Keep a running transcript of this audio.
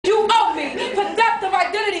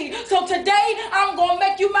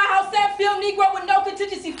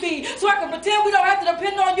so I can pretend we don't have to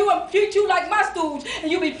depend on you and treat you like my stooge. And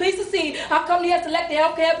you'll be pleased to see I come here to select the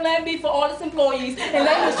healthcare plan B for all its employees. And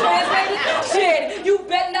ladies translated, shit, you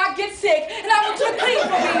better not get sick. And I want you to clean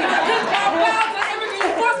for me. Clean my vows and everything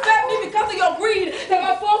you force-fed me because of your greed. That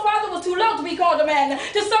my forefather was too low to be called a man.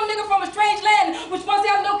 Just some nigga from a strange land which must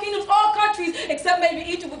have no kingdoms or countries except maybe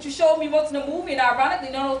Egypt, which you showed me once in a movie. And ironically,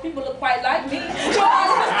 none of those people look quite like me. Your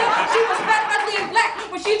sister, she was fat, ugly, and black,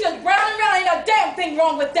 but she's just brown and round. Ain't a damn thing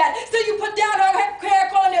wrong with that. Still, you put down her hair,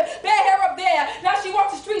 calling it bad hair up there. Now she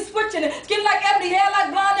walks the street switching, skin like ebony, hair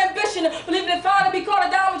like blonde ambition. Believe it, fine to be called a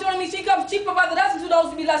diamond, joining me, she comes cheaper by the dozen to those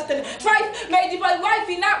to be less than trife. Made you by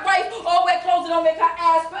wifey, not wife. All wear clothes that don't make her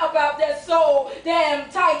ass up out there so damn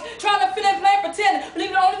tight. Trying to fit in, play, pretend.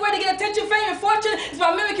 Believe the only way to get attention, fame, and fortune is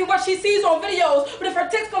by mimicking what she sees on videos. But if her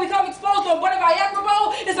tits can become exposed to a butt of Viagra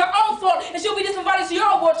bowl, it's her own fault, and she'll be disinvited to your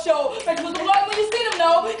award show. But you was employed when you see them,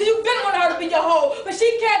 though, because you've been wanting her to be your hoe. But she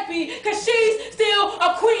can't be, because she's still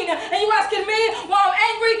a queen. And you asking me why I'm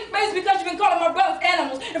angry?